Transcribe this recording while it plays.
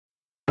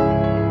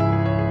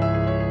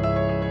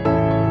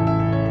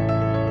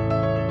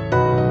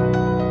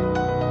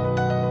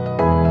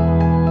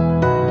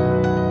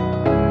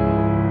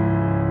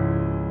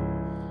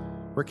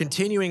We're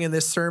continuing in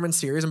this sermon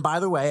series. And by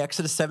the way,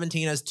 Exodus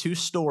 17 has two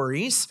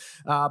stories,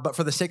 but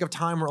for the sake of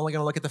time, we're only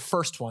going to look at the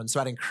first one.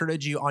 So I'd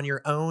encourage you on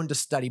your own to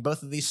study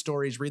both of these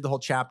stories, read the whole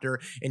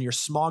chapter in your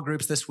small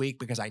groups this week,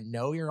 because I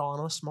know you're all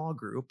in a small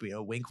group,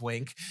 wink,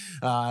 wink.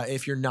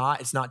 If you're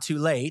not, it's not too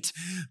late,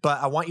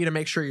 but I want you to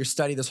make sure you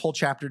study this whole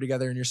chapter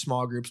together in your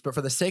small groups. But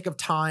for the sake of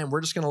time, we're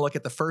just going to look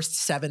at the first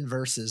 7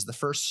 verses, the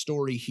first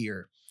story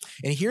here.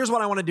 And here's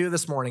what I want to do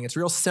this morning. It's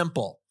real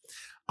simple.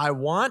 I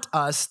want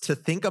us to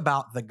think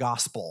about the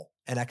gospel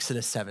in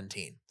Exodus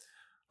 17.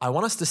 I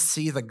want us to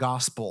see the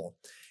gospel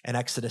in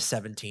Exodus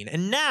 17.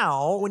 And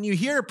now, when you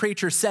hear a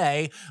preacher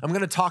say, I'm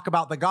going to talk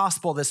about the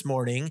gospel this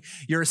morning,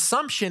 your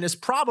assumption is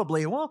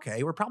probably, well,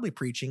 okay, we're probably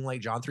preaching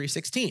like John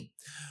 3:16,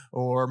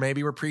 or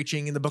maybe we're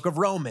preaching in the book of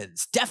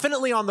Romans.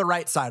 Definitely on the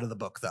right side of the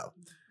book, though.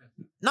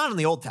 Not in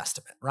the Old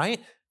Testament,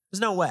 right?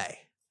 There's no way.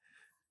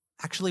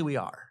 Actually, we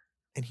are.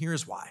 And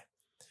here's why.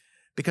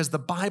 Because the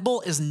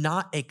Bible is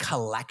not a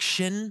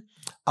collection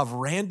of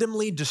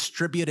randomly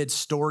distributed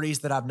stories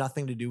that have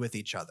nothing to do with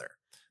each other.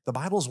 The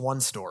Bible's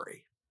one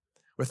story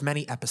with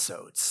many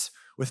episodes,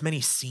 with many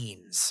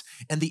scenes.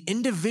 And the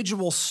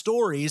individual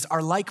stories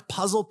are like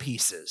puzzle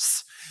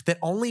pieces that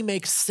only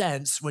make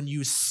sense when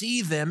you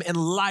see them in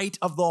light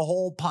of the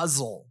whole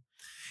puzzle.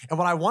 And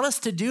what I want us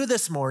to do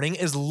this morning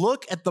is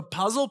look at the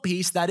puzzle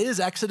piece that is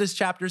Exodus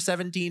chapter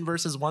 17,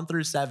 verses 1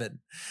 through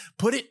 7.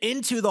 Put it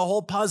into the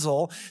whole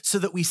puzzle so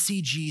that we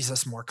see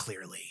Jesus more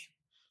clearly.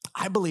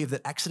 I believe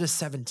that Exodus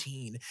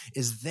 17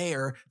 is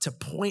there to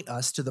point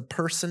us to the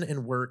person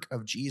and work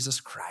of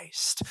Jesus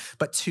Christ.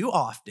 But too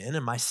often,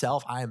 and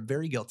myself, I am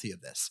very guilty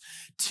of this,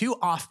 too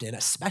often,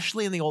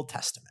 especially in the Old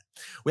Testament,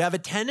 we have a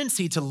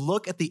tendency to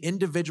look at the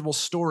individual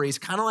stories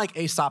kind of like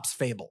Aesop's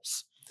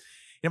fables.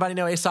 Anybody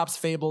know Aesop's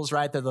fables,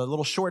 right? They're the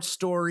little short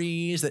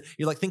stories that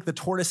you think the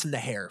tortoise and the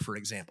hare, for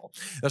example.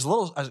 There's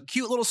a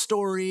cute little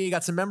story,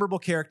 got some memorable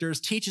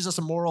characters, teaches us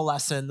a moral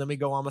lesson, then we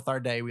go on with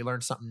our day, we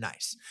learn something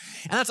nice.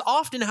 And that's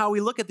often how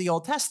we look at the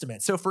Old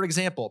Testament. So for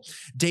example,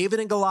 David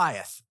and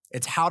Goliath,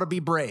 it's how to be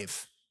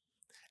brave.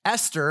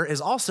 Esther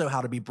is also how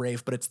to be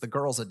brave, but it's the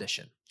girls'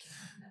 edition.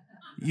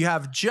 You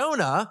have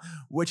Jonah,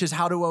 which is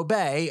how to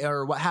obey,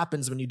 or what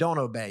happens when you don't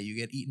obey. You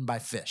get eaten by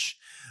fish.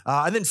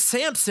 And then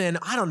Samson,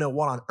 I don't know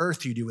what on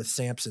earth you do with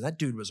Samson. That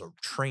dude was a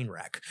train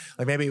wreck.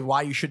 Like maybe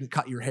why you shouldn't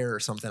cut your hair or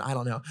something. I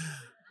don't know.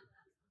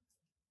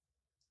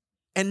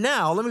 And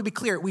now, let me be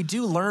clear. We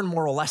do learn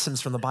moral lessons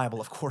from the Bible.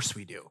 Of course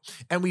we do.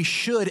 And we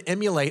should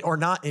emulate or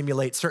not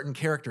emulate certain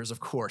characters, of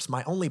course.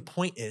 My only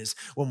point is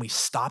when we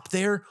stop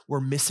there,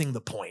 we're missing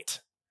the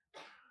point.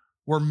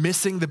 We're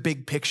missing the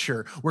big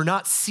picture. We're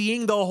not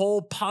seeing the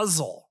whole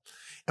puzzle.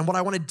 And what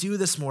I want to do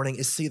this morning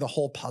is see the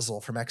whole puzzle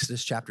from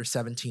Exodus chapter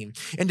 17.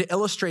 And to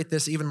illustrate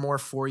this even more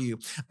for you,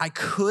 I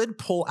could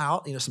pull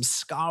out, some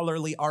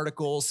scholarly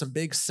articles, some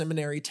big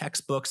seminary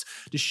textbooks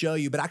to show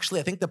you. But actually,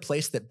 I think the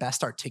place that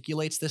best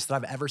articulates this that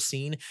I've ever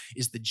seen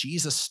is the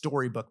Jesus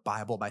Storybook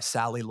Bible by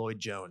Sally Lloyd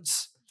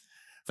Jones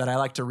that I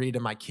like to read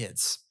to my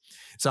kids.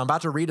 So I'm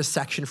about to read a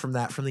section from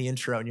that from the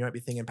intro, and you might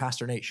be thinking,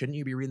 Pastor Nate, shouldn't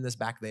you be reading this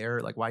back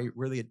there? Like, why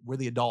we're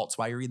the adults?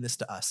 Why are you reading this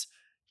to us?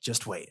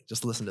 Just wait.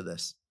 Just listen to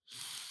this.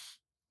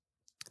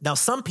 Now,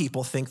 some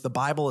people think the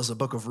Bible is a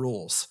book of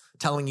rules,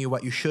 telling you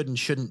what you should and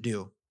shouldn't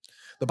do.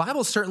 The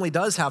Bible certainly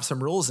does have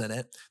some rules in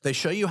it. They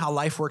show you how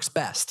life works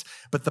best.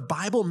 But the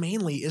Bible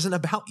mainly isn't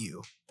about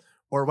you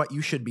or what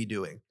you should be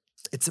doing.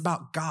 It's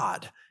about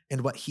God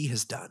and what he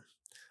has done.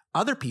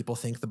 Other people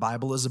think the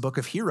Bible is a book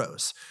of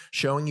heroes,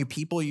 showing you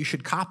people you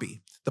should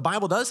copy. The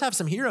Bible does have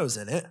some heroes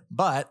in it,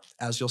 but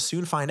as you'll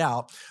soon find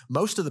out,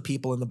 most of the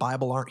people in the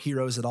Bible aren't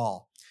heroes at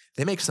all.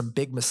 They make some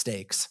big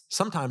mistakes,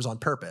 sometimes on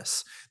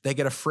purpose. They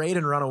get afraid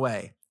and run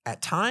away.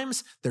 At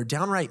times, they're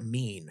downright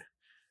mean.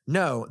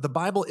 No, the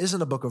Bible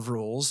isn't a book of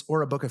rules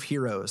or a book of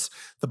heroes.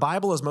 The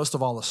Bible is most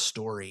of all a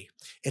story.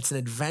 It's an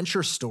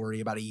adventure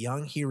story about a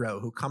young hero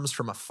who comes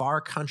from a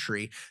far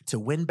country to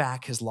win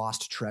back his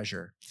lost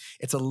treasure.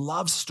 It's a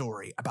love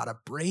story about a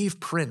brave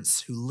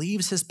prince who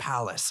leaves his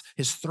palace,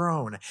 his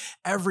throne,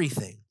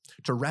 everything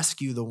to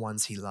rescue the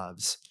ones he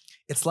loves.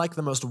 It's like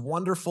the most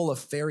wonderful of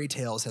fairy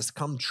tales has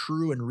come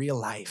true in real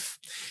life.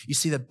 You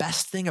see, the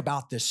best thing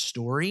about this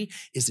story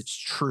is it's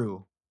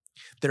true.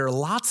 There are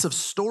lots of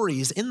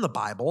stories in the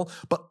Bible,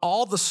 but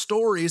all the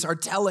stories are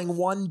telling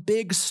one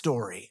big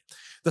story.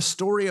 The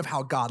story of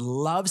how God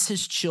loves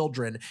his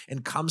children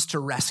and comes to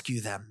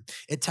rescue them.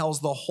 It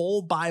tells the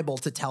whole Bible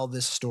to tell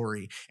this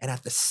story. And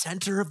at the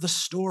center of the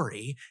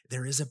story,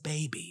 there is a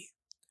baby.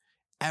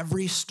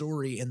 Every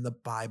story in the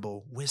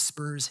Bible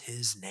whispers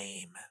his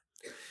name.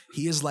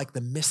 He is like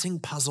the missing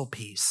puzzle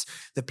piece,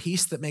 the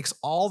piece that makes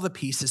all the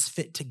pieces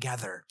fit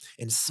together.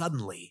 And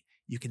suddenly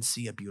you can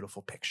see a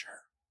beautiful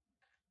picture.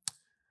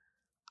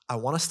 I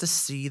want us to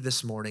see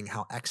this morning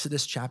how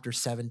Exodus chapter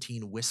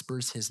 17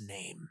 whispers his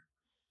name.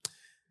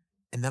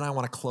 And then I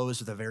want to close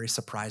with a very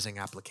surprising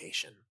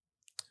application.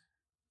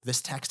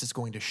 This text is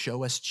going to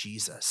show us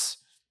Jesus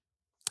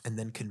and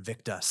then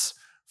convict us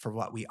for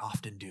what we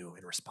often do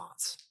in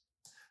response.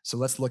 So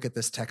let's look at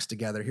this text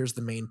together. Here's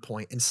the main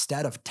point.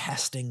 Instead of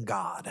testing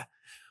God,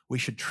 we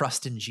should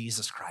trust in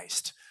Jesus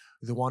Christ,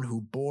 the one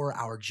who bore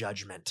our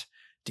judgment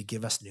to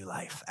give us new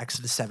life.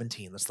 Exodus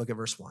 17, let's look at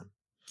verse 1.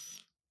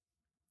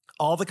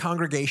 All the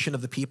congregation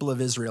of the people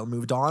of Israel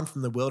moved on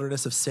from the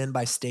wilderness of sin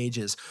by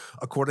stages,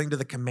 according to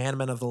the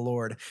commandment of the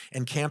Lord,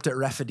 and camped at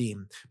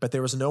Rephidim, but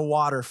there was no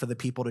water for the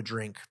people to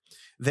drink.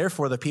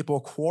 Therefore, the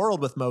people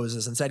quarreled with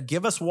Moses and said,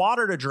 "Give us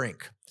water to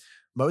drink."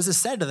 Moses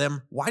said to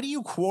them, "Why do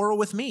you quarrel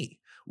with me?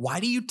 Why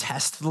do you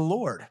test the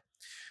Lord?"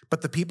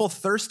 But the people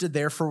thirsted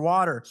there for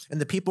water, and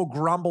the people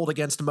grumbled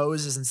against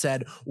Moses and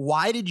said,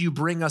 "Why did you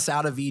bring us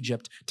out of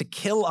Egypt to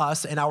kill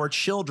us and our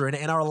children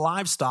and our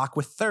livestock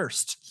with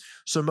thirst?"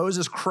 So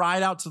Moses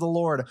cried out to the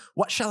Lord,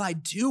 "What shall I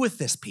do with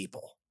this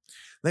people?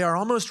 They are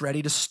almost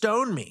ready to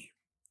stone me."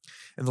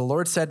 And the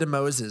Lord said to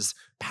Moses,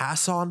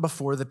 "Pass on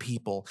before the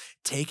people,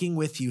 taking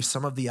with you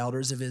some of the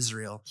elders of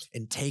Israel,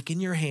 and take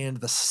in your hand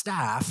the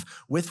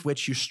staff with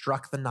which you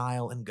struck the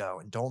Nile, and go."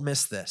 And don't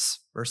miss this.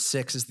 Verse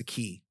 6 is the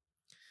key.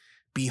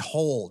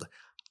 "Behold,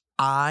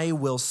 I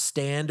will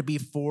stand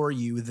before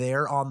you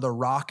there on the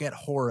rock at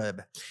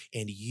Horeb,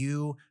 and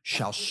you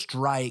shall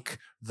strike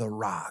the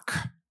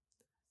rock,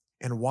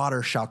 and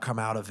water shall come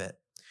out of it,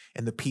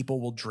 and the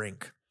people will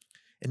drink."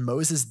 And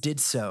Moses did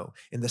so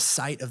in the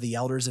sight of the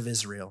elders of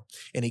Israel,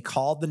 and he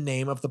called the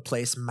name of the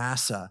place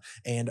Massah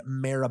and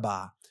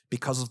Meribah,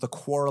 because of the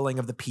quarreling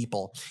of the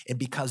people, and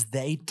because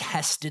they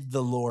tested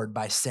the Lord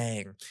by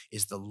saying,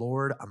 "Is the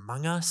Lord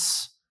among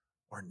us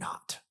or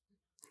not?"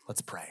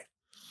 Let's pray.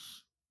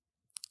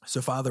 So,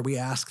 Father, we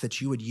ask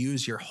that you would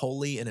use your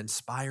holy and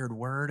inspired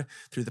word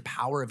through the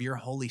power of your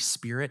Holy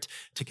Spirit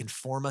to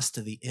conform us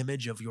to the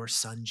image of your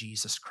Son,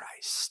 Jesus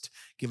Christ.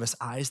 Give us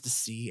eyes to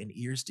see and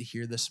ears to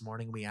hear this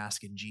morning, we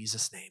ask in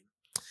Jesus' name.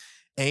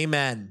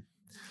 Amen.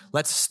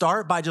 Let's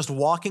start by just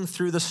walking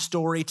through the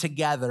story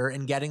together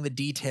and getting the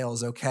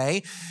details,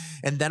 okay?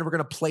 And then we're going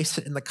to place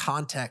it in the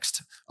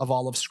context of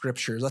all of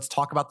Scripture. Let's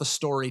talk about the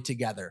story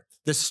together.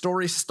 This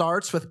story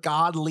starts with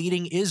God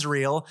leading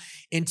Israel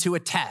into a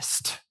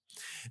test.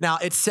 Now,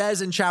 it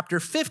says in chapter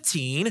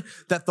 15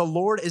 that the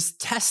Lord is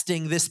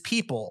testing this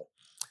people.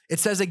 It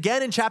says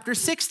again in chapter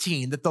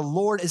 16 that the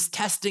Lord is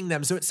testing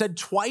them. So it said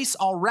twice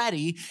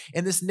already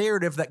in this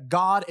narrative that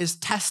God is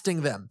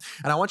testing them.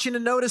 And I want you to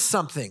notice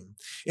something.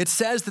 It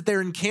says that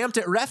they're encamped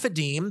at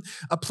Rephidim,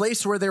 a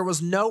place where there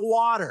was no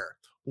water.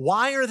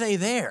 Why are they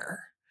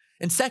there?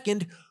 And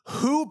second,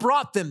 who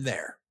brought them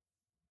there?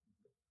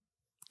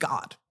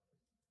 God.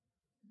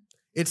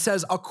 It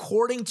says,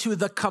 according to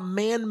the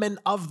commandment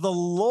of the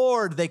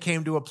Lord, they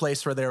came to a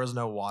place where there was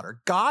no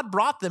water. God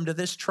brought them to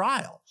this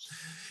trial.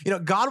 You know,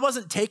 God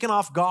wasn't taken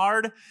off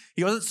guard.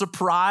 He wasn't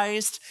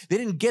surprised. They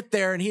didn't get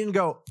there and he didn't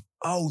go,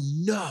 "Oh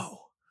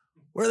no,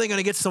 where are they going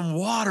to get some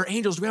water?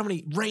 Angels, do we have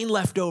any rain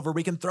left over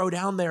we can throw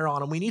down there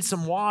on them? We need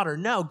some water."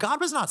 No,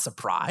 God was not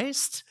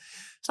surprised.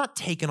 It's not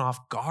taken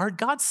off guard.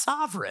 God's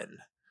sovereign.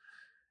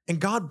 And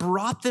God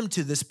brought them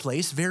to this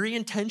place very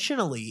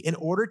intentionally in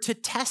order to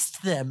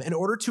test them, in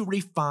order to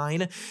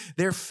refine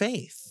their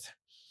faith.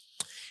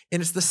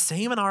 And it's the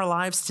same in our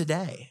lives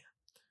today.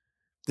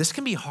 This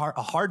can be a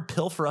hard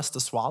pill for us to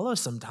swallow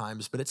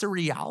sometimes, but it's a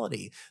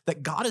reality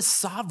that God is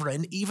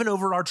sovereign even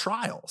over our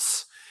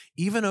trials,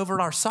 even over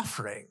our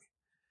suffering.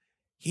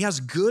 He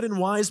has good and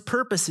wise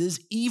purposes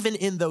even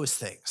in those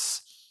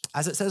things.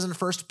 As it says in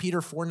 1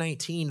 Peter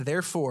 4:19,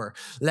 "Therefore,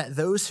 let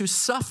those who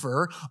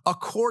suffer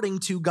according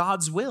to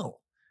God's will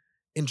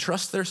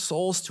entrust their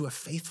souls to a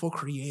faithful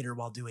Creator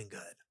while doing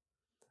good."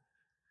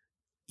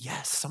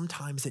 Yes,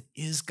 sometimes it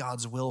is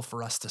God's will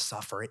for us to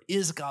suffer. It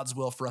is God's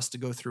will for us to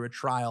go through a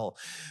trial.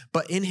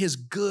 But in his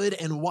good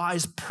and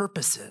wise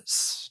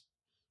purposes,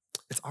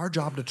 it's our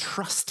job to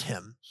trust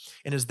him.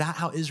 And is that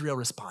how Israel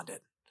responded?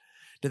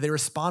 Did they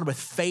respond with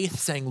faith,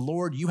 saying,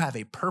 "Lord, you have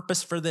a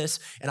purpose for this,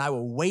 and I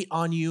will wait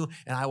on you,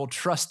 and I will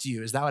trust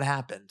you"? Is that what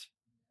happened?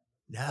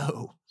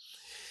 No.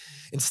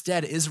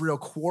 Instead, Israel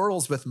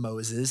quarrels with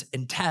Moses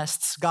and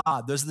tests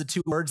God. Those are the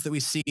two words that we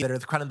see that are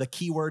kind of the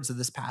key words of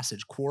this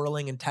passage,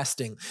 quarreling and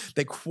testing.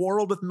 They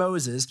quarreled with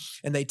Moses,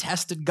 and they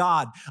tested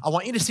God. I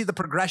want you to see the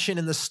progression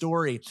in the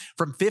story.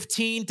 From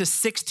 15 to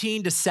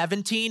 16 to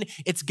 17,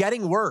 it's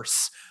getting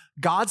worse.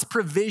 God's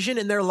provision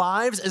in their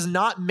lives is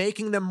not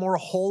making them more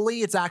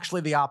holy. It's actually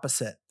the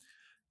opposite.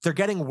 They're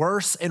getting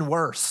worse and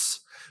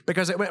worse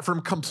because it went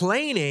from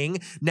complaining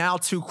now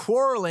to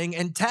quarreling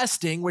and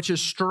testing, which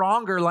is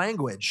stronger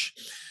language.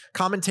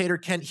 Commentator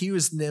Kent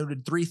Hughes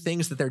noted three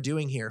things that they're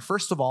doing here.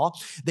 First of all,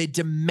 they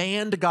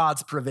demand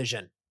God's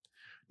provision.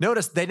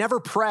 Notice they never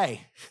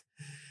pray.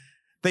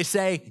 They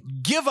say,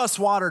 "Give us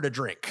water to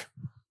drink."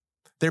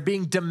 They're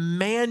being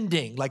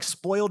demanding, like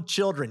spoiled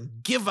children,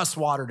 "Give us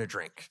water to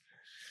drink."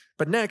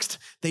 But next,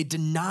 they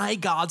deny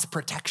God's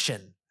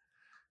protection.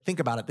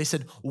 Think about it. They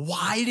said,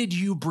 "Why did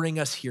you bring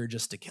us here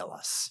just to kill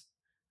us?"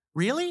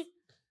 Really?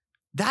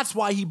 That's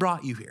why he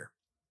brought you here.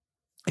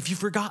 If you've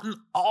forgotten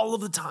all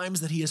of the times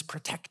that he has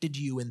protected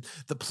you and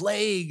the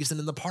plagues and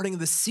in the parting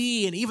of the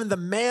sea and even the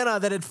manna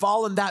that had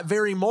fallen that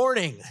very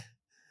morning,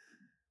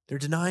 they're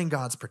denying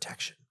God's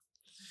protection.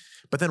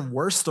 But then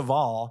worst of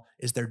all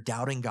is they're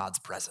doubting God's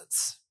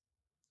presence.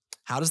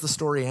 How does the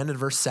story end in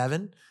verse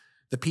 7?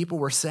 The people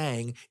were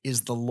saying,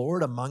 is the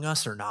Lord among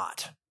us or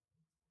not?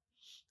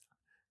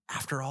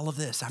 After all of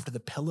this, after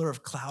the pillar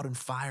of cloud and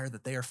fire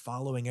that they are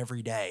following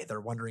every day, they're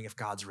wondering if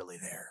God's really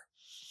there.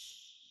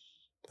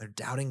 They're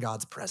doubting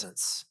God's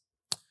presence.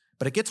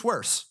 But it gets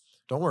worse.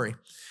 Don't worry.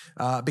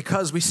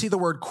 Because we see the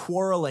word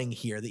quarreling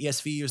here. The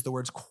ESV used the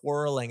words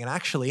quarreling. And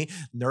actually,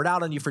 nerd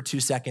out on you for 2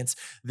 seconds.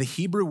 The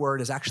Hebrew word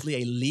is actually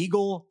a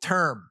legal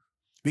term.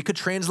 We could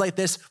translate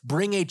this,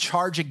 bring a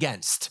charge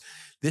against.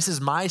 This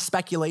is my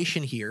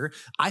speculation here.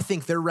 I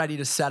think they're ready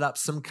to set up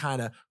some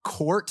kind of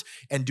court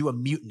and do a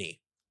mutiny.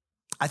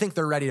 I think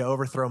they're ready to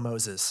overthrow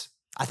Moses.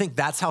 I think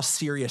that's how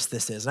serious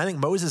this is. And I think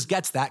Moses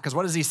gets that because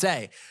what does he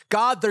say?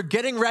 God, they're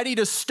getting ready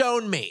to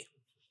stone me.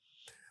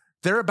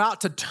 They're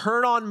about to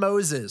turn on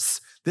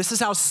Moses. This is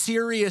how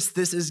serious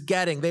this is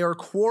getting. They are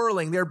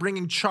quarreling. They're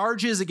bringing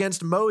charges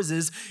against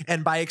Moses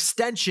and by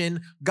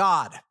extension,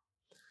 God,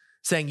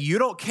 saying, you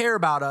don't care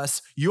about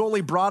us. You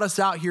only brought us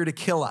out here to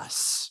kill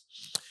us.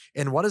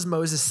 And what does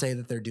Moses say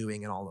that they're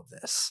doing in all of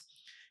this?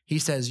 He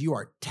says, you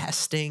are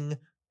testing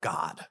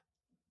God.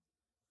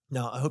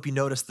 Now, I hope you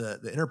notice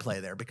the interplay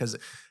there because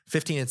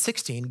 15 and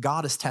 16,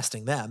 God is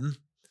testing them.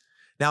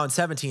 Now in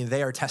 17,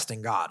 they are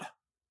testing God.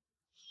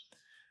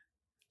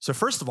 So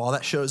first of all,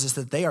 that shows us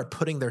that they are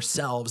putting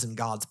themselves in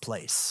God's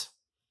place.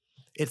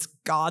 It's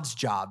God's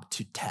job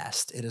to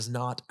test. It is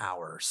not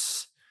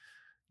ours.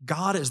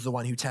 God is the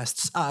one who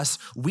tests us.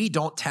 We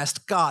don't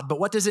test God. But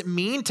what does it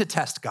mean to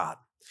test God?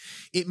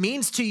 It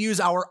means to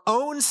use our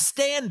own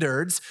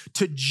standards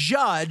to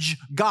judge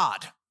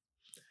God.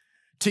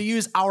 To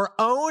use our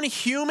own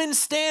human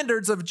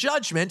standards of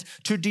judgment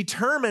to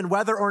determine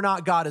whether or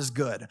not God is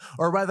good,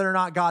 or whether or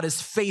not God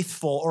is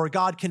faithful, or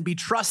God can be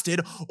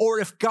trusted, or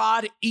if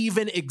God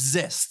even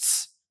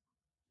exists.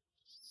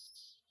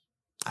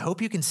 I hope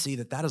you can see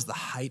that that is the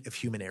height of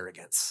human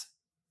arrogance,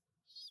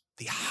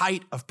 the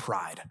height of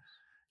pride,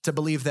 to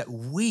believe that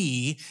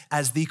we,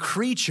 as the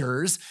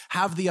creatures,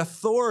 have the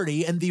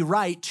authority and the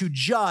right to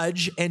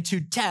judge and to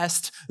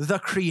test the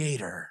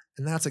Creator.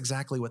 And that's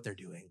exactly what they're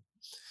doing.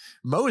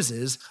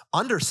 Moses,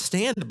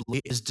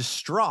 understandably, is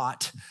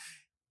distraught,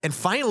 and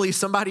finally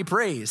somebody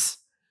prays.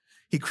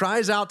 He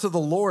cries out to the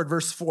Lord,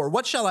 verse 4,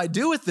 what shall I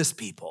do with this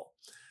people?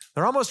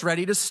 They're almost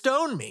ready to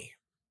stone me.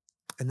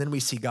 And then we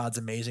see God's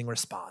amazing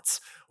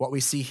response. What we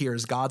see here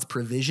is God's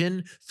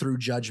provision through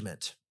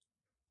judgment.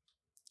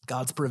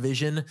 God's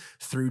provision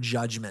through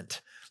judgment.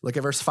 Look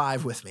at verse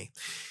 5 with me.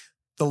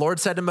 The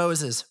Lord said to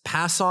Moses,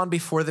 pass on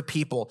before the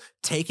people,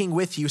 taking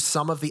with you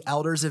some of the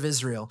elders of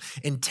Israel,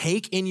 and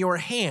take in your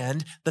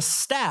hand the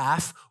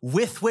staff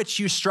with which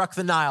you struck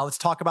the Nile. Let's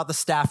talk about the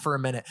staff for a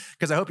minute,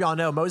 because I hope y'all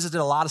know Moses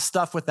did a lot of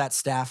stuff with that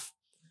staff,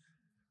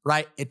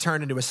 right? It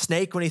turned into a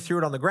snake when he threw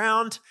it on the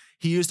ground.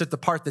 He used it to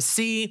part the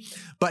sea,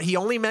 but he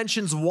only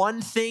mentions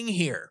one thing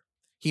here.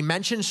 He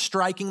mentions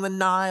striking the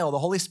Nile. The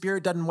Holy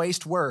Spirit doesn't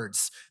waste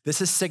words. This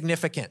is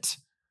significant.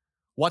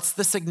 What's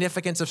the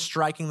significance of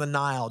striking the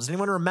Nile? Does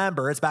anyone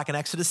remember? It's back in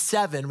Exodus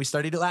 7. We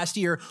studied it last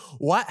year.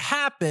 What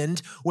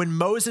happened when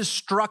Moses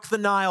struck the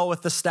Nile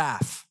with the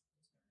staff?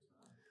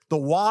 The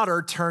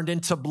water turned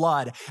into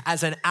blood.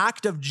 As an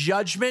act of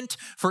judgment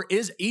for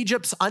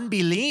Egypt's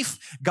unbelief,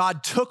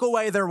 God took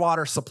away their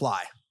water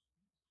supply.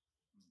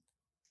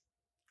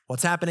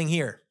 What's happening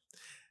here?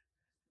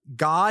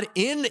 God,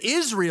 in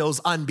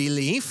Israel's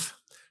unbelief,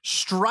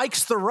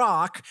 strikes the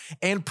rock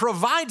and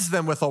provides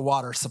them with a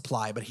water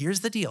supply. But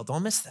here's the deal.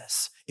 Don't miss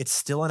this. It's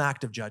still an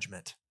act of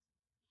judgment.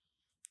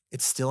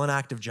 It's still an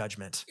act of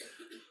judgment.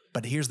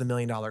 But here's the $1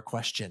 million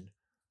question.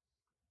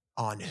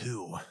 On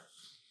who?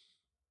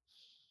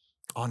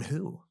 On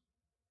who?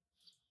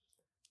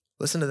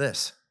 Listen to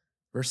this.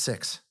 Verse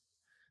 6.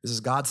 This is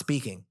God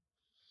speaking.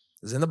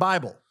 This is in the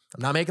Bible.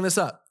 I'm not making this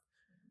up.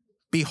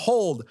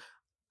 Behold,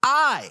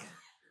 I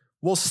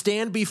will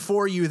stand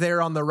before you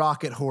there on the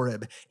rock at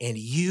Horeb, and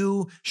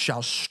you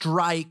shall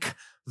strike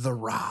the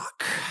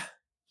rock.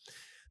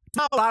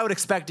 Not what I would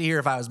expect to hear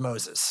if I was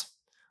Moses.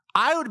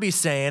 I would be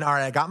saying, all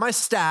right, I got my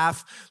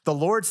staff. The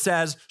Lord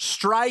says,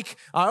 strike.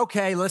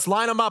 Okay, let's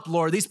line them up,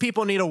 Lord. These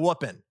people need a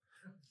whooping.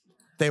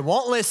 They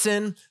won't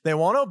listen. They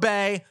won't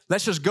obey.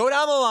 Let's just go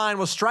down the line.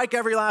 We'll strike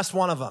every last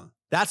one of them.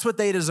 That's what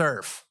they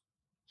deserve.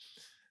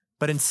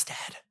 But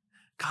instead,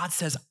 God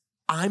says,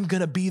 I'm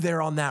going to be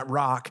there on that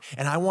rock,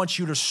 and I want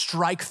you to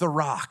strike the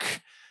rock.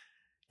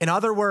 In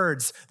other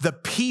words, the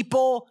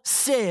people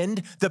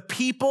sinned, the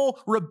people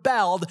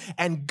rebelled,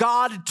 and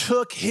God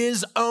took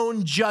his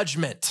own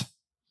judgment.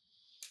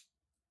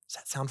 Does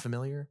that sound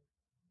familiar?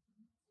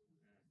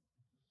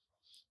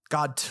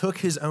 God took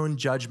his own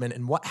judgment,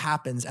 and what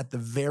happens at the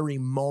very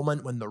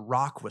moment when the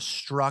rock was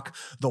struck,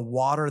 the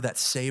water that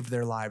saved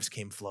their lives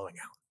came flowing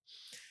out.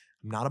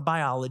 I'm not a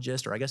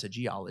biologist, or I guess a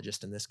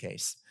geologist in this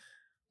case,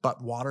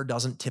 but water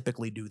doesn't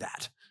typically do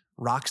that.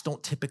 Rocks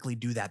don't typically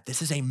do that.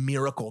 This is a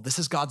miracle. This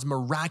is God's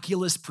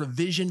miraculous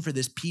provision for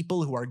this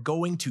people who are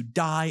going to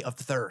die of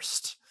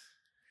thirst.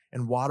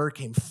 And water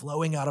came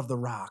flowing out of the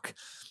rock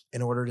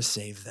in order to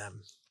save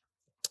them.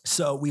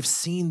 So we've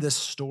seen this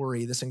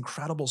story, this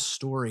incredible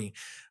story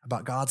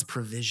about God's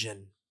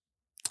provision.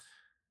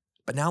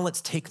 But now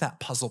let's take that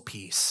puzzle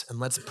piece and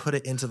let's put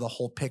it into the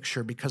whole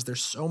picture, because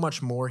there's so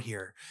much more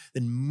here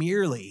than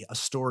merely a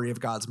story of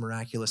God's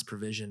miraculous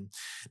provision.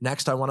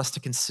 Next, I want us to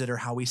consider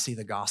how we see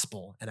the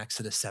gospel in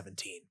Exodus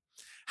 17.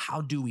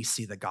 How do we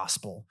see the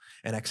gospel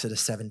in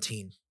Exodus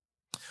 17?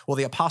 Well,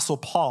 the Apostle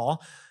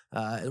Paul,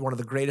 one of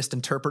the greatest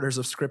interpreters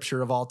of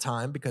Scripture of all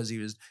time, because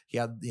he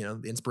had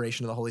the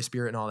inspiration of the Holy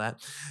Spirit and all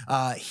that.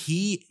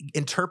 He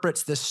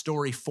interprets this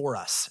story for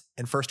us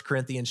in 1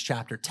 Corinthians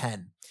chapter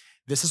 10.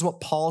 This is what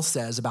Paul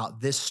says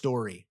about this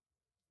story.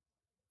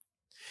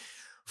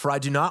 For I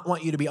do not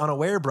want you to be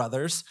unaware,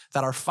 brothers,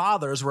 that our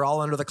fathers were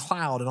all under the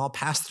cloud and all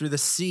passed through the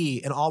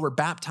sea, and all were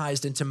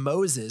baptized into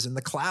Moses in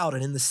the cloud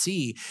and in the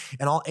sea,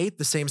 and all ate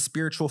the same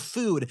spiritual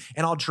food,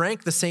 and all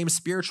drank the same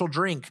spiritual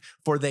drink,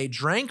 for they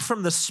drank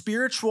from the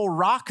spiritual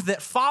rock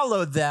that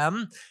followed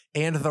them,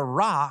 and the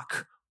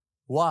rock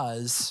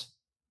was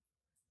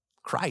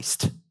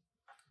Christ.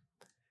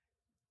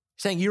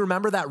 Saying, you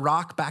remember that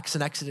rock back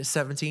in Exodus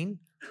 17?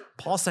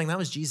 Paul's saying that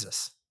was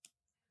Jesus.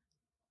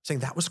 Saying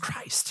that was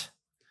Christ.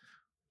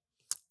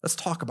 Let's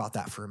talk about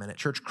that for a minute.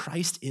 Church,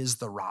 Christ is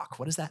the rock.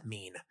 What does that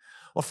mean?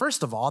 Well,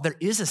 first of all, there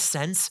is a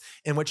sense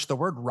in which the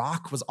word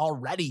rock was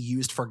already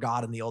used for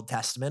God in the Old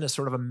Testament as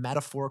sort of a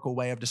metaphorical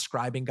way of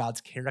describing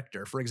God's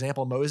character. For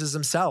example, Moses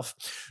himself,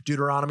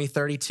 Deuteronomy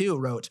 32,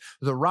 wrote,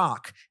 "The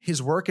rock,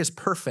 his work is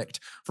perfect,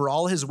 for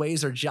all his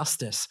ways are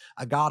justice,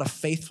 a God of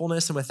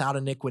faithfulness and without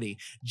iniquity.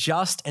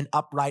 Just and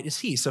upright is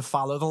he." So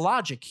follow the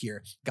logic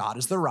here. God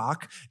is the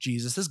rock,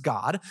 Jesus is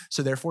God,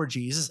 so therefore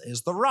Jesus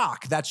is the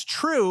rock. That's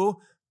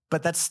true,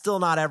 but that's still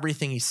not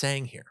everything he's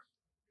saying here.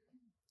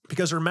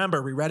 Because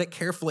remember, we read it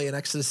carefully in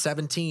Exodus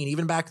 17,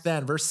 even back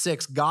then, verse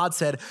 6, God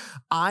said,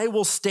 "I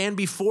will stand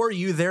before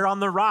you there on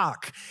the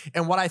rock."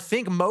 And what I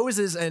think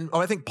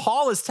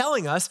Paul is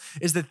telling us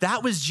is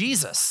that was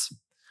Jesus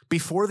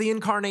before the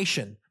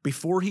incarnation,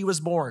 before he was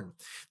born.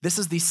 This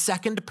is the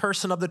second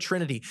person of the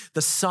Trinity,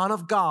 the Son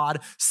of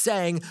God,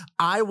 saying,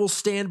 "I will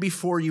stand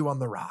before you on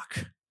the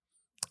rock."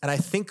 And I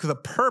think the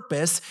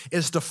purpose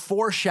is to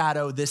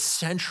foreshadow this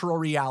central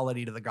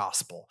reality to the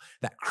gospel,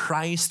 that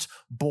Christ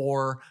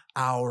bore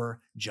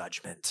our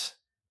judgment.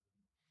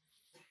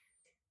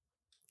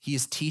 He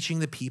is teaching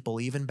the people,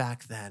 even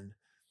back then,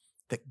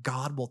 that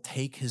God will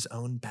take his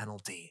own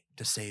penalty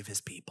to save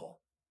his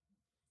people.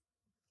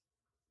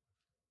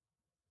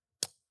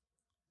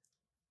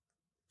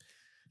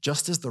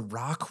 Just as the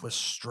rock was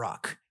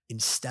struck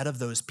instead of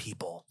those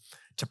people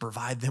to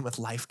provide them with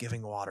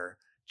life-giving water,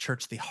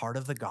 church, the heart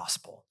of the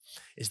gospel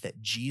is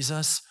that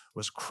Jesus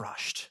was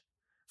crushed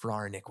for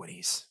our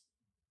iniquities.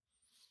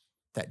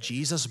 That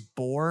Jesus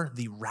bore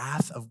the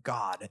wrath of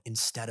God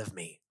instead of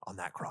me on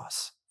that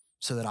cross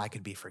so that I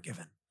could be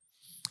forgiven.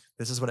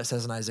 This is what it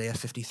says in Isaiah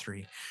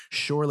 53.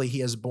 "Surely he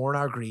has borne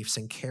our griefs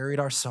and carried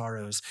our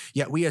sorrows,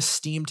 yet we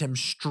esteemed him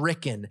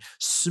stricken,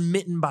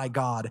 smitten by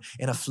God,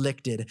 and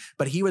afflicted.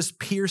 But he was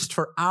pierced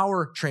for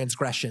our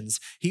transgressions.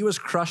 He was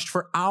crushed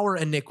for our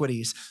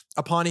iniquities.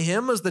 Upon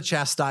him was the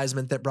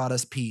chastisement that brought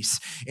us peace,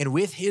 and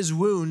with his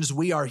wounds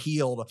we are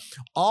healed.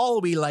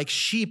 All we like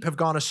sheep have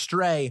gone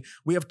astray.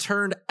 We have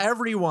turned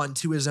everyone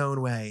to his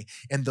own way,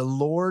 and the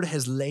Lord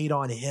has laid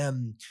on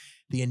him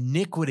the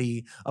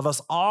iniquity of us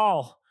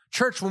all."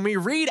 Church, when we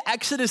read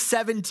Exodus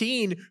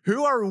 17,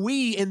 who are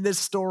we in this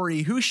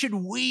story? Who should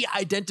we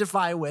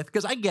identify with?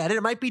 Because I get it.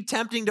 It might be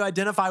tempting to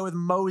identify with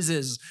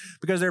Moses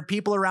because there are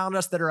people around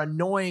us that are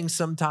annoying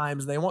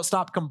sometimes. They won't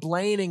stop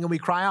complaining and we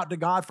cry out to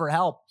God for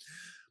help.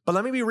 But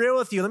let me be real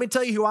with you. Let me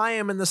tell you who I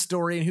am in this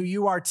story and who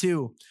you are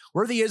too.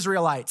 We're the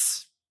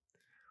Israelites.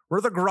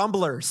 We're the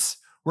grumblers.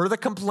 We're the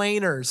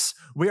complainers.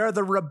 We are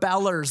the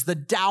rebellers, the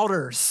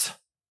doubters.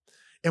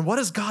 And what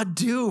does God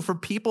do for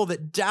people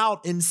that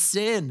doubt and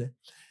sin?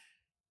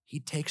 He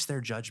takes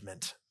their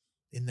judgment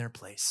in their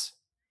place.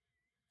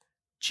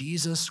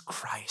 Jesus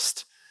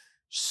Christ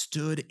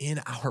stood in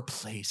our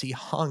place. He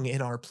hung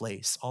in our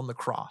place on the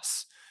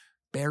cross,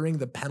 bearing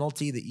the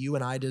penalty that you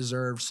and I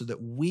deserve so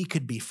that we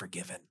could be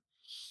forgiven.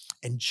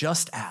 And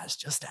just as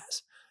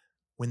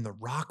when the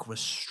rock was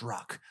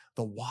struck,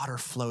 the water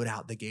flowed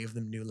out that gave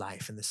them new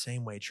life. In the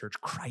same way,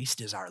 church, Christ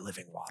is our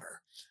living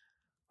water.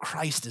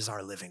 Christ is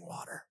our living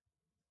water.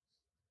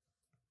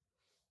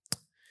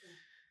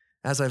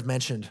 As I've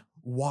mentioned,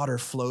 water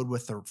flowed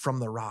from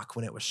the rock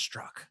when it was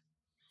struck.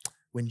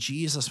 When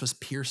Jesus was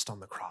pierced on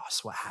the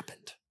cross, what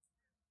happened?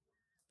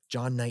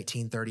 John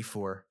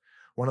 19:34,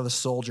 one of the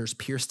soldiers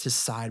pierced his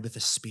side with a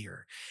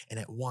spear, and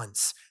at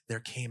once there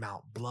came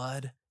out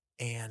blood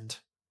and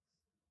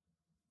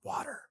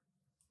water.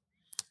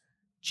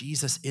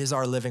 Jesus is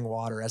our living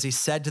water. As he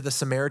said to the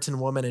Samaritan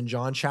woman in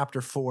John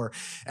chapter 4,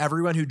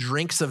 "Everyone who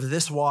drinks of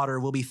this water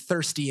will be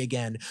thirsty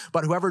again,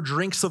 but whoever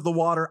drinks of the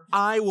water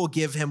I will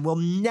give him will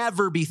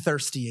never be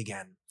thirsty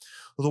again.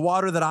 The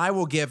water that I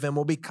will give him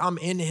will become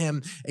in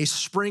him a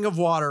spring of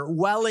water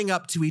welling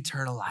up to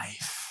eternal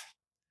life."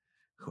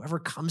 Whoever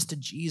comes to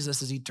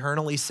Jesus is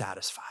eternally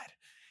satisfied.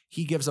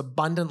 He gives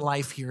abundant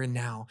life here and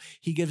now.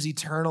 He gives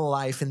eternal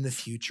life in the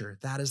future.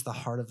 That is the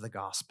heart of the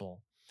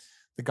gospel.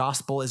 The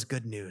gospel is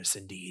good news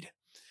indeed.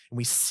 And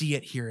we see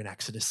it here in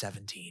Exodus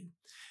 17,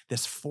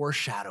 this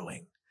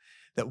foreshadowing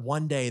that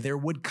one day there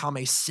would come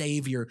a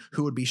Savior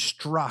who would be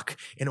struck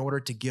in order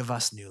to give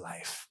us new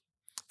life.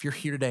 If you're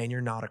here today and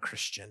you're not a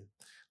Christian,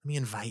 let me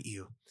invite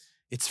you.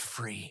 It's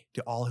free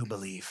to all who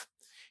believe.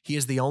 He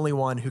is the only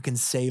one who can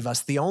save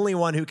us, the only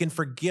one who can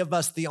forgive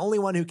us, the only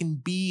one who can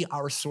be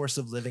our source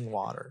of living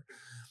water.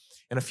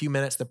 In a few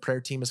minutes, the prayer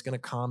team is going to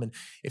come. And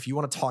if you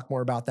want to talk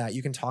more about that,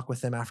 you can talk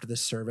with them after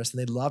this service. And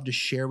they'd love to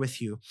share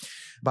with you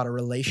about a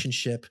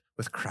relationship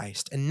with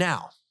Christ. And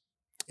now,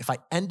 if I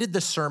ended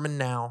the sermon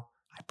now,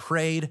 I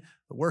prayed,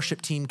 the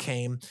worship team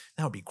came,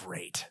 that would be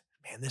great.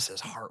 Man, this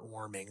is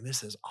heartwarming.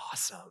 This is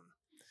awesome.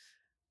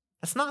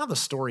 That's not how the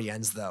story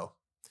ends, though.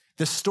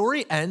 The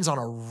story ends on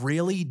a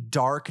really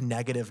dark,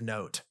 negative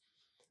note.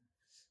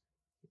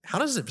 How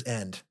does it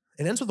end?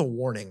 It ends with a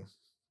warning.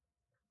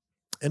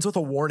 It ends with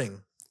a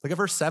warning. Look at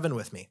verse 7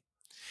 with me.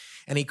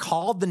 And he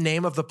called the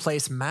name of the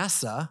place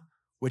Massa,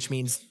 which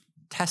means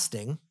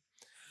testing,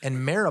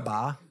 and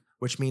Meribah,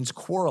 which means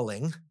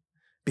quarreling,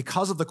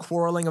 because of the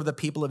quarreling of the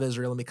people of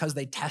Israel and because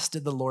they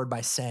tested the Lord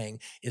by saying,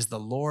 is the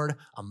Lord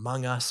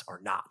among us or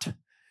not?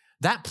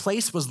 That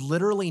place was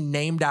literally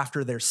named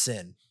after their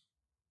sin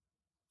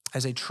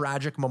as a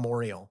tragic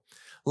memorial.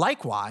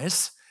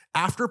 Likewise,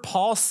 after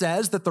Paul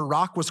says that the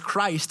rock was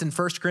Christ in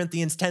 1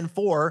 Corinthians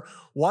 10:4,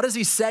 what does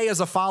he say as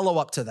a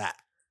follow-up to that?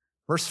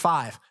 Verse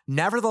 5,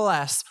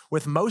 nevertheless,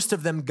 with most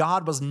of them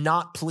God was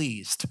not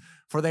pleased,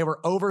 for they were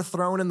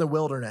overthrown in the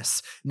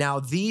wilderness. Now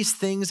these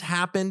things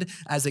happened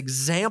as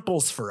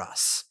examples for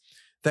us,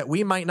 that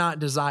we might not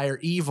desire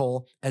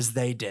evil as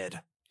they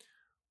did.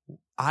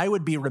 I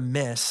would be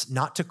remiss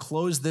not to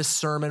close this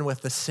sermon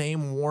with the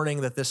same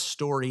warning that this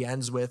story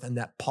ends with and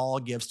that Paul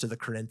gives to the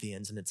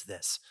Corinthians, and it's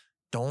this: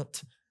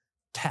 don't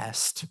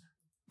test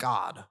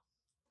God.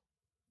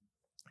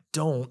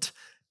 Don't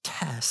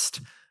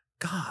test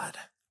God.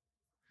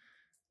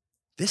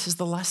 This is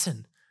the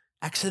lesson.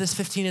 Exodus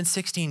 15 and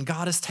 16,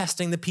 God is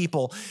testing the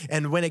people.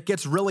 And when it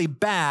gets really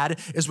bad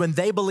is when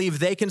they believe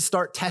they can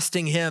start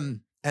testing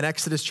him in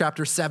Exodus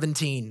chapter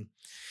 17.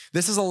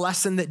 This is a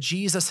lesson that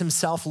Jesus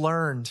himself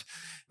learned.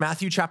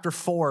 Matthew chapter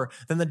 4,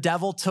 then the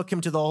devil took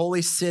him to the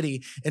holy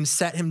city and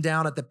set him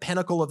down at the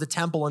pinnacle of the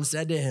temple and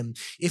said to him,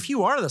 if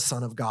you are the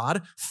Son of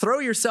God, throw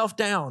yourself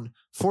down,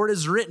 for it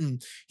is written,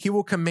 he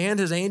will command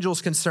his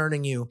angels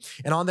concerning you,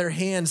 and on their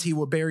hands he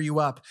will bear you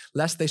up,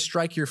 lest they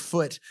strike your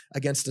foot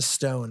against a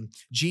stone.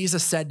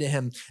 Jesus said to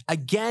him,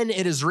 again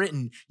it is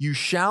written, you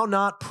shall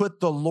not put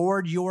the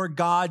Lord your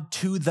God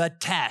to the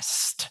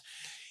test.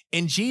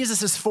 In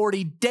Jesus'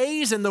 40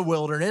 days in the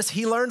wilderness,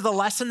 he learned the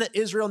lesson that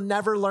Israel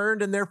never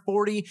learned in their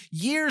 40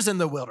 years in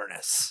the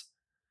wilderness.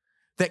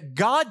 That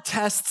God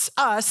tests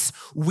us,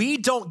 we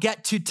don't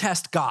get to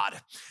test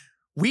God.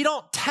 We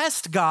don't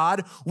test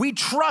God, we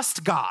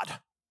trust God.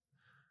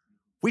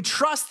 We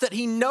trust that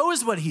he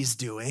knows what he's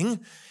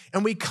doing,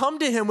 and we come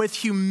to him with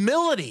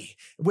humility,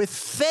 with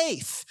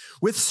faith,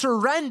 with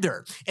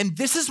surrender. And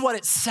this is what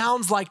it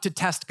sounds like to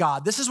test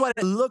God. This is what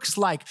it looks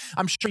like.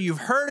 I'm sure you've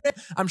heard it.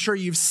 I'm sure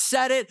you've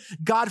said it.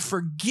 God,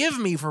 forgive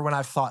me for when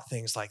I've thought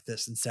things like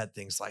this and said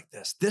things like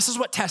this. This is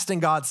what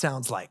testing God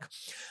sounds like.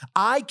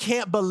 I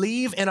can't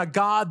believe in a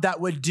God that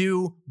would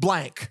do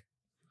blank.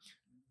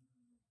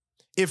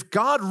 If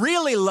God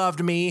really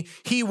loved me,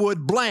 he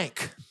would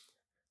blank.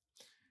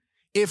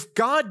 If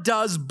God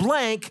does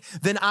blank,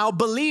 then I'll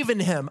believe in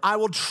him. I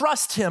will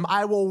trust him.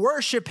 I will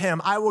worship him.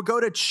 I will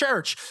go to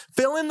church.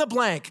 Fill in the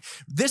blank.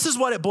 This is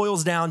what it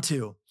boils down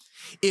to.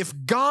 If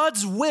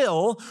God's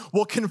will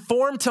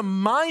conform to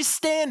my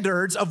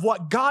standards of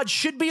what God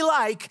should be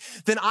like,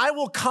 then I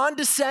will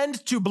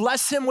condescend to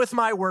bless him with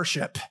my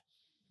worship.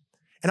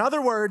 In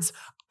other words,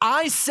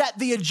 I set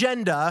the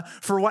agenda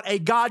for what a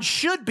God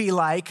should be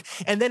like,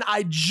 and then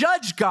I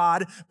judge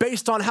God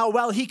based on how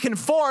well he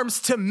conforms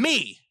to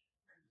me.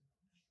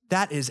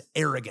 That is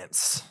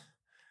arrogance.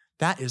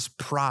 That is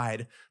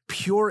pride,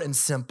 pure and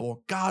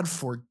simple. God,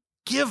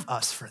 forgive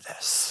us for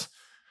this.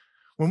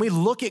 When we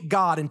look at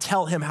God and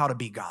tell him how to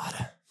be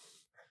God,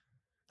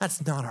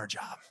 that's not our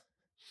job.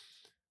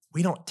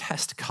 We don't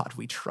test God,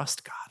 we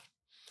trust God.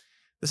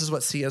 This is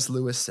what C.S.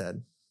 Lewis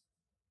said.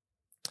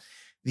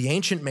 The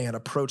ancient man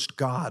approached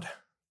God,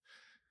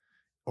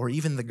 or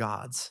even the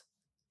gods,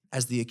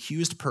 as the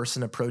accused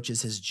person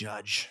approaches his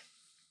judge.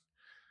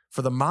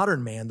 For the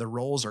modern man, the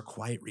roles are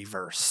quite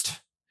reversed.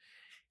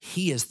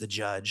 He is the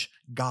judge,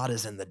 God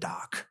is in the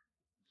dock.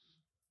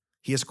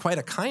 He is quite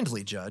a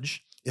kindly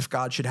judge if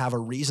God should have a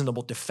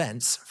reasonable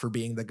defense for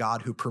being the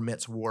God who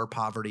permits war,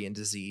 poverty, and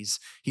disease.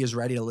 He is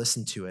ready to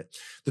listen to it.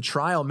 The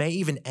trial may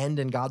even end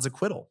in God's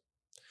acquittal.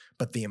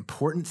 But the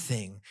important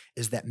thing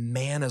is that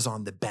man is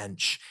on the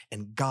bench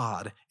and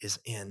God is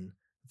in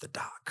the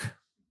dock.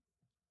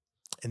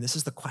 And this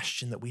is the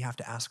question that we have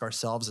to ask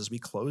ourselves as we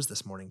close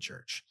this morning,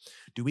 church.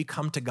 Do we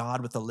come to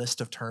God with a list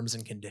of terms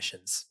and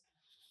conditions?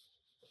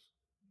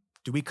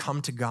 Do we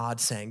come to God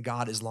saying,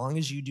 God, as long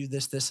as you do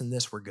this, this, and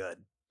this, we're good?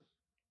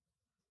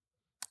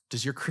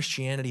 Does your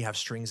Christianity have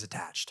strings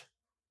attached?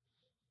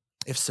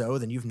 If so,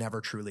 then you've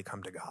never truly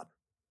come to God.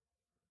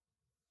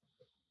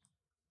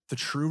 The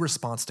true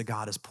response to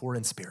God is poor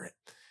in spirit.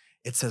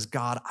 It says,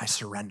 God, I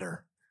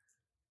surrender.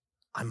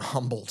 I'm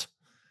humbled.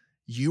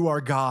 You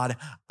are God.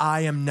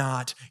 I am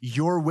not.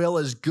 Your will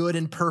is good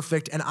and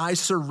perfect, and I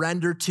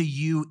surrender to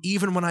you.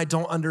 Even when I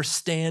don't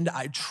understand,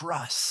 I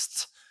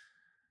trust.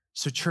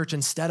 So church,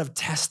 instead of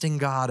testing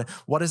God,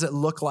 what does it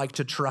look like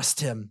to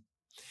trust him?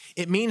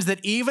 It means that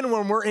even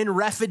when we're in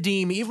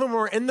Rephidim, even when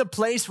we're in the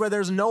place where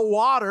there's no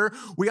water,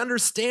 we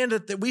understand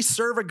that we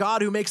serve a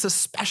God who makes a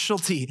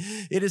specialty.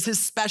 It is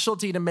his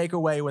specialty to make a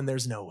way when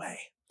there's no way.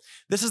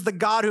 This is the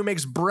God who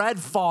makes bread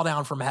fall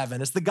down from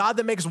heaven. It's the God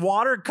that makes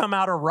water come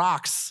out of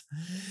rocks.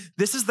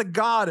 This is the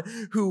God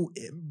who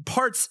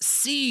parts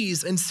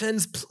seas and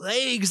sends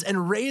plagues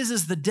and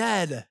raises the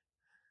dead.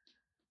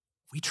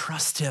 We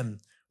trust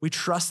him. We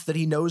trust that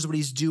he knows what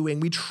he's doing.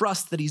 We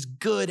trust that he's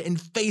good and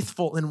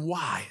faithful and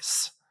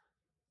wise.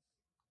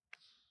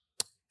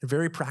 And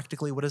very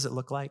practically, what does it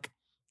look like?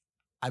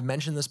 I've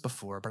mentioned this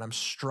before, but I'm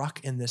struck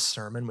in this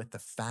sermon with the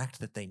fact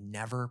that they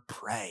never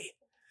pray.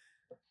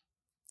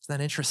 Isn't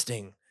that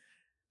interesting?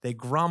 They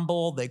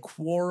grumble, they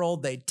quarrel,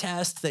 they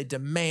test, they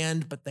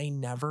demand, but they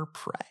never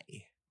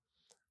pray.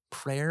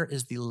 Prayer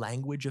is the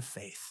language of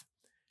faith.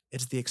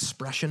 It's the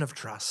expression of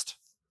trust.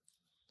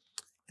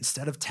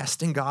 Instead of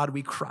testing God,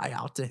 we cry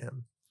out to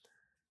him.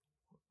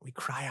 We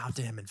cry out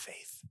to him in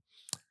faith.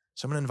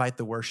 So I'm going to invite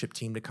the worship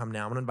team to come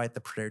now. I'm going to invite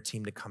the prayer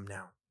team to come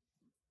now.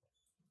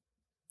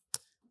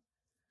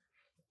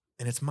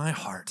 And it's my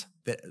heart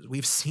that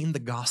we've seen the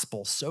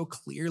gospel so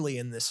clearly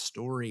in this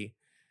story.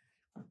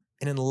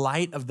 And in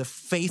light of the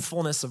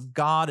faithfulness of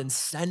God in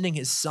sending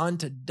his son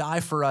to die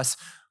for us,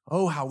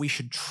 oh, how we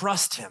should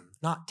trust him,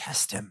 not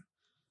test him.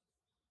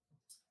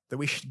 That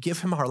we should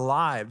give him our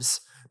lives,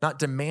 not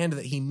demand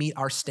that he meet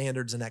our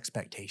standards and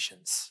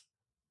expectations.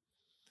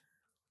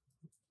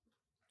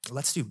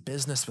 Let's do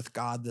business with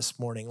God this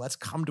morning. Let's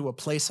come to a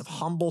place of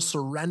humble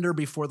surrender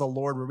before the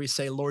Lord where we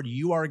say, Lord,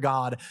 you are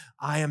God,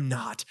 I am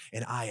not,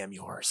 and I am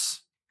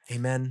yours.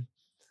 Amen.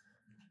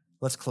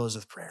 Let's close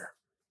with prayer.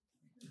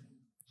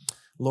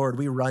 Lord,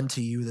 we run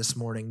to you this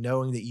morning,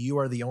 knowing that you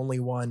are the only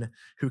one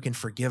who can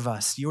forgive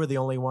us. You are the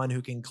only one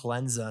who can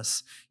cleanse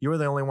us. You are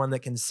the only one that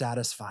can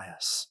satisfy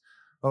us.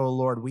 Oh,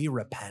 Lord, we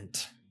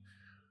repent.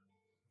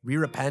 We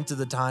repent of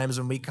the times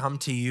when we come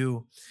to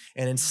you,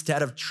 and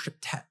instead of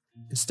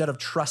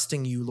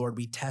trusting you, Lord,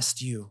 we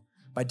test you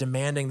by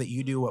demanding that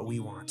you do what we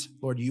want.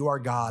 Lord, you are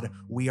God.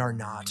 We are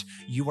not.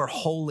 You are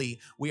holy.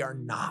 We are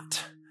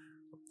not.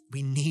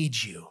 We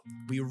need you.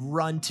 We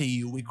run to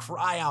you. We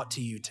cry out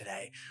to you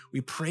today. We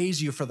praise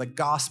you for the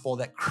gospel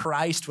that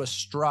Christ was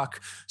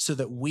struck so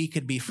that we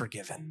could be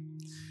forgiven.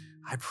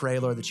 I pray,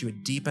 Lord, that you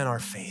would deepen our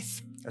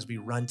faith as we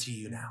run to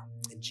you now.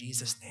 In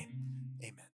Jesus' name.